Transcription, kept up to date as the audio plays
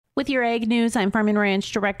With your Ag News, I'm Farm and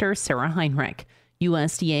Ranch Director Sarah Heinrich.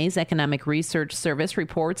 USDA's Economic Research Service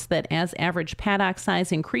reports that as average paddock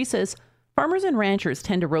size increases, farmers and ranchers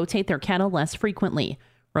tend to rotate their cattle less frequently.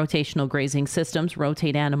 Rotational grazing systems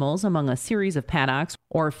rotate animals among a series of paddocks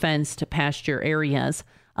or fenced pasture areas,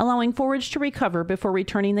 allowing forage to recover before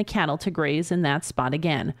returning the cattle to graze in that spot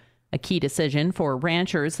again. A key decision for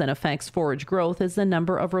ranchers that affects forage growth is the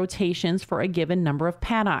number of rotations for a given number of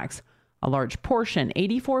paddocks. A large portion,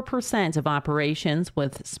 84% of operations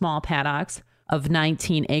with small paddocks of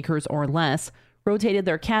 19 acres or less, rotated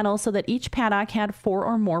their cattle so that each paddock had 4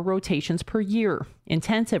 or more rotations per year.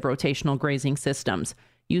 Intensive rotational grazing systems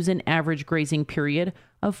use an average grazing period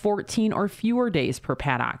of 14 or fewer days per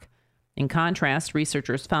paddock. In contrast,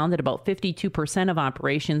 researchers found that about 52% of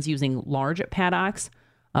operations using large paddocks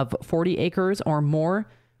of 40 acres or more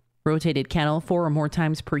rotated cattle 4 or more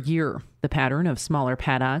times per year. The pattern of smaller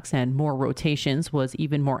paddocks and more rotations was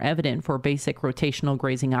even more evident for basic rotational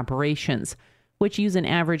grazing operations, which use an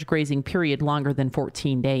average grazing period longer than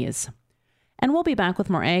 14 days. And we'll be back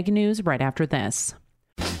with more Ag News right after this.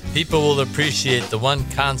 People will appreciate the one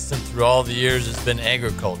constant through all the years has been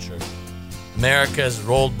agriculture. America has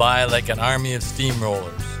rolled by like an army of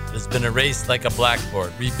steamrollers. It has been erased like a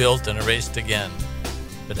blackboard, rebuilt and erased again.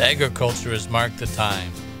 But agriculture has marked the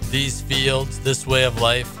time. These fields, this way of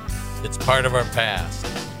life, it's part of our past.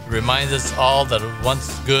 It reminds us all that it was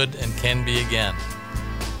once good and can be again.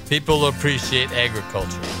 People will appreciate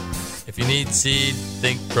agriculture. If you need seed,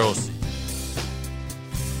 think ProSeed.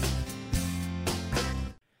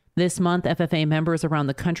 This month, FFA members around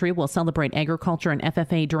the country will celebrate agriculture and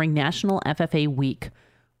FFA during National FFA Week,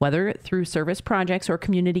 whether through service projects or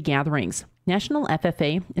community gatherings. National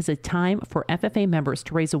FFA is a time for FFA members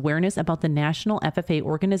to raise awareness about the National FFA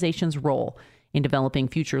organization's role in developing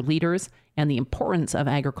future leaders and the importance of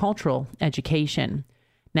agricultural education.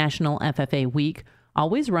 National FFA Week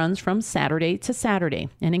always runs from Saturday to Saturday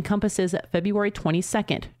and encompasses February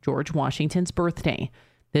 22nd, George Washington's birthday.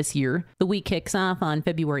 This year, the week kicks off on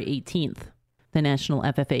February 18th. The National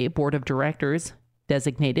FFA Board of Directors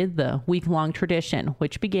designated the week-long tradition,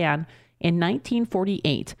 which began in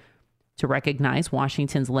 1948, to recognize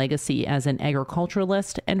Washington's legacy as an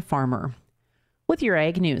agriculturalist and farmer. With your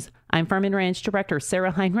Ag News, I'm Farm and Ranch Director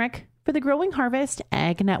Sarah Heinrich for the Growing Harvest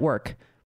Ag Network.